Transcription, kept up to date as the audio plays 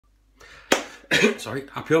Sorry,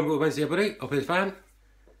 happy home Wednesday, everybody. Hope it's fine.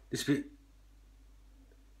 It'll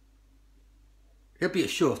be a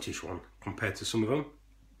shortish one compared to some of them.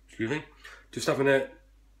 Excuse me. Just having a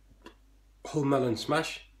whole melon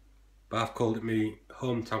smash, but I've called it my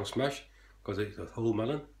hometown smash because it's a whole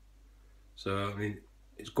melon. So I mean,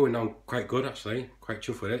 it's going on quite good actually. Quite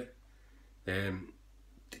chuffed with it.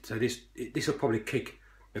 So this will probably kick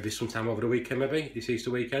maybe sometime over the weekend, maybe this Easter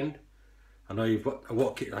weekend. I know you've got,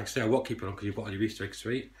 like I say, I won't keep it on because you've got all your Easter eggs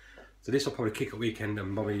sweet. So this will probably kick at weekend,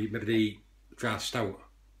 and maybe the dry stout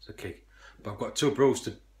is a kick. But I've got 2 brews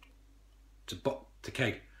to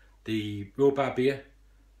keg. The raw bar beer,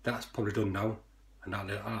 that's probably done now, and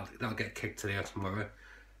that'll get kegged today or tomorrow.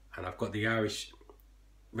 And I've got the Irish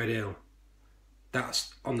red ale,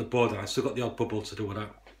 that's on the board, and I've still got the odd bubble to do with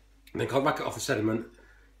that. And then I'll back it off the sediment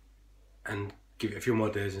and give it a few more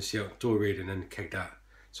days and see how do a reading and keg that.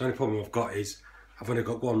 So the only problem I've got is I've only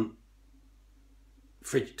got one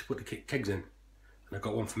fridge to put the kegs in, and I've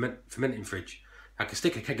got one fermenting fridge. I can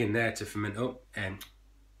stick a keg in there to ferment up and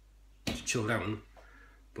to chill down,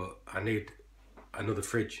 but I need another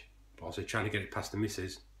fridge. But also trying to get it past the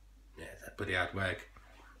missus, yeah, that's bloody hard work.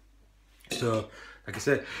 So, like I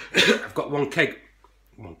said, I've got one keg,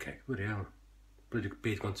 bloody hell, bloody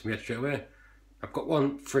beer's gone to me head straight away. I've got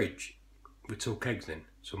one fridge with 2 kegs in,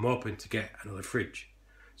 so I'm hoping to get another fridge.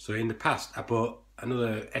 So in the past, I bought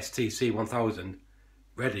another STC 1000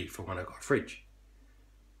 ready for when I got a fridge.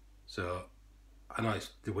 So I know it's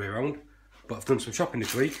the way around, but I've done some shopping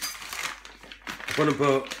this week. I've gone and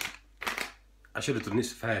bought, I should have done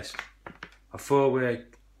this first, a 4-way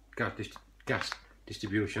gas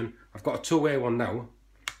distribution. I've got a 2-way one now,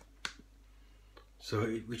 so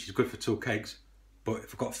which is good for 2 kegs. But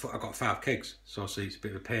if I've got 5 kegs, so see it's a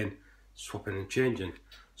bit of a pain swapping and changing.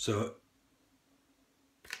 So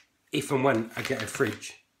if and when I get a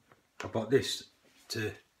fridge, I bought this to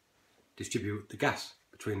distribute the gas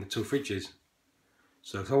between the 2 fridges.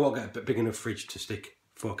 So I won't get a big enough fridge to stick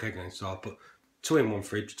 4 kegs in, so I'll put 2 in one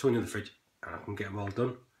fridge, 2 in the other fridge, and I can get them all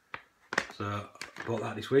done. So I bought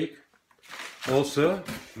that this week. Also,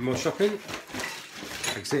 more shopping.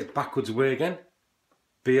 I can see it backwards away again.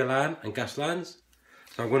 Beer line and gas lines.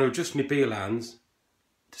 So I'm going to adjust my beer lines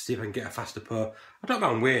to see if I can get a faster pour. I don't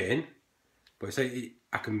mind waiting, but it's like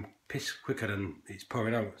I can piss quicker than it's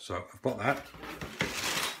pouring out. So I've got that.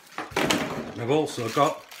 And I've also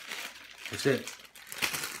got, that's it,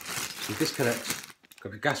 some disconnects.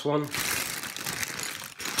 Got the gas one,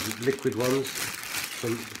 the liquid ones,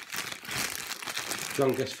 some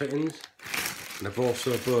John Guest fittings, and I've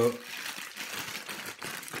also bought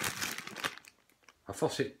a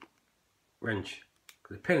faucet wrench.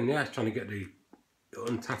 Because the pain in the ass trying to get the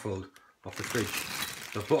untaffled off the fridge.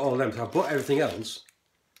 So I've bought all them. So I've bought everything else.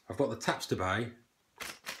 I've got the taps to buy,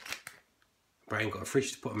 but I ain't got a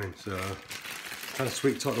fridge to put them in. So I'm trying to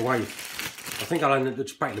sweet talk the wife. I think I'll end up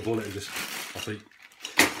just biting the bullet and just obviously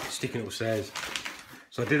sticking it upstairs.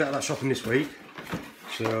 So I did that shopping this week.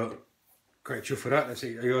 So quite chuffed for that.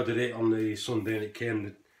 I ordered it on the Sunday and it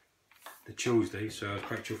came the Tuesday. So I was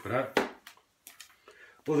quite chuffed for that.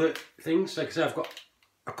 Other things, like I said, I've got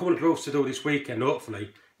a couple of brews to do this weekend,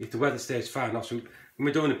 hopefully, if the weather stays fine. Also, when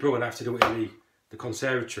we're doing the brew, I have to do it in the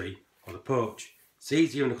conservatory or the porch. It's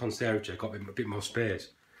easier in the conservatory, I've got a bit more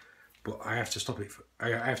space. But I have to stop it, I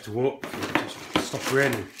have to walk, to stop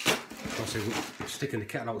raining. Also, we're sticking the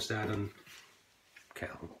kettle outside and,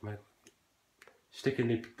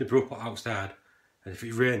 sticking the brew pot outside. And if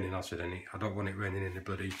it's raining, I said, I don't want it raining in the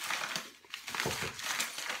bloody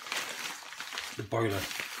the boiler.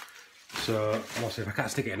 So also if I can't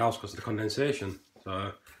stick it in the house because of the condensation.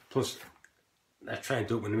 So plus I try and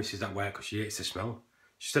do it when the missus at work because she hates the smell.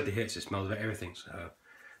 She said she hates the smell of everything. So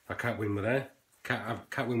I can't win with her.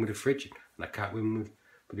 Can't win with the fridge, and I can't win with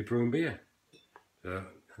the brewing beer. So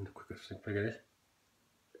and the quickest thing figure this.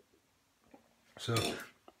 So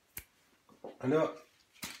I know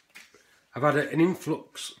I've had an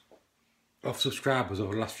influx of subscribers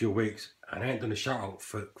over the last few weeks, and I ain't done a shout out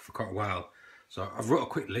for quite a while. So I've wrote a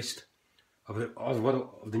quick list of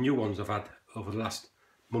the new ones I've had over the last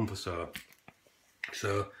month or so.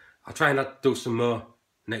 So I'll try and do some more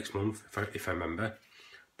next month if I remember.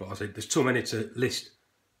 But I think there's too many to list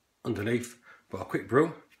underneath. But a quick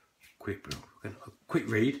read.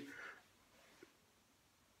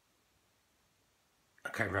 I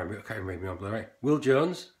can't remember my own right. Will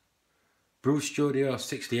Jones, Brew Studio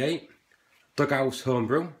 68, Dughouse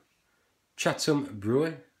Homebrew, Chatham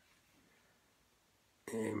Brewery,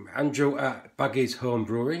 Andrew at Baggy's Home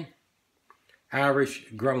Brewery, Irish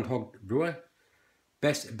Groundhog Brewer,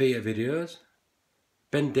 Best Beer Videos,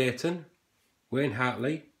 Ben Dayton, Wayne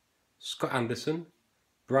Hartley, Scott Anderson,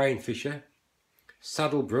 Brian Fisher,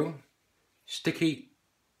 Saddle Brew, Sticky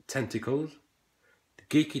Tentacles, The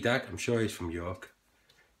Geeky Dag, I'm sure he's from York,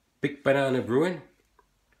 Big Banana Brewing,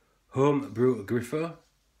 Home Brew Griffo,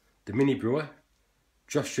 The Mini Brewer,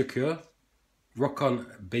 Josh Shakur, Rock On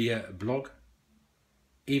Beer Blog,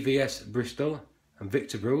 EVS Bristol, and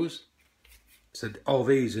Victor Brews. So all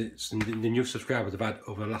these, it's the new subscribers I've had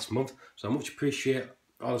over the last month. So I much appreciate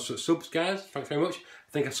all the subs, guys. Thanks very much.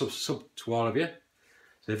 I think I subbed to all of you.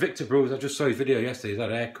 So Victor Brews, I just saw his video yesterday. He's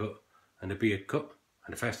had a haircut and a beard cut,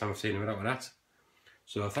 and the first time I've seen him without that.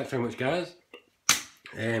 So thanks very much, guys.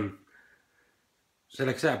 So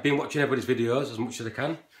like I said, I've been watching everybody's videos as much as I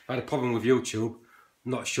can. I had a problem with YouTube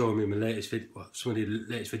not showing me my latest some of the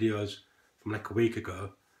latest videos from like a week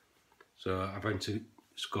ago. So I've had to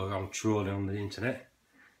just go around trolling on the internet.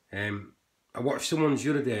 I watched someone's the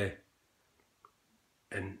other day,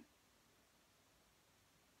 and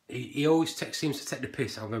he always seems to take the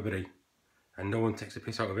piss out of everybody, and no one takes the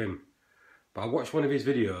piss out of him. But I watched one of his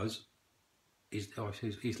videos, his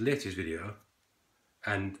latest video,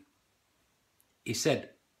 and he said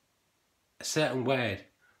a certain word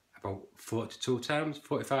about 42 times,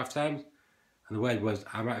 45 times, and the word was,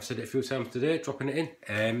 I might have said it a few times today, dropping it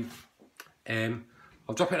in.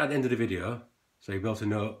 I'll drop it at the end of the video, so you'll be able to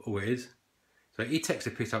know who it is. So he takes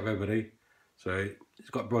the piss out of everybody, so he's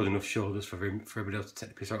got broad enough shoulders for everybody else to take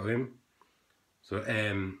the piss out of him. So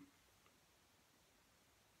anyway,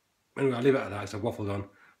 I'll leave it at that. So I waffled on,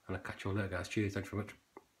 and I'll catch you all later, guys. Cheers, thanks very much.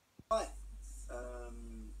 Hi.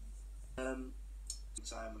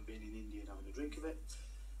 Time and being in India and having a drink of it,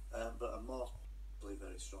 but I'm mostly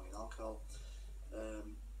very strong in alcohol.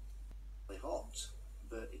 Very hot,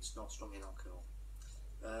 but it's not strong in alcohol.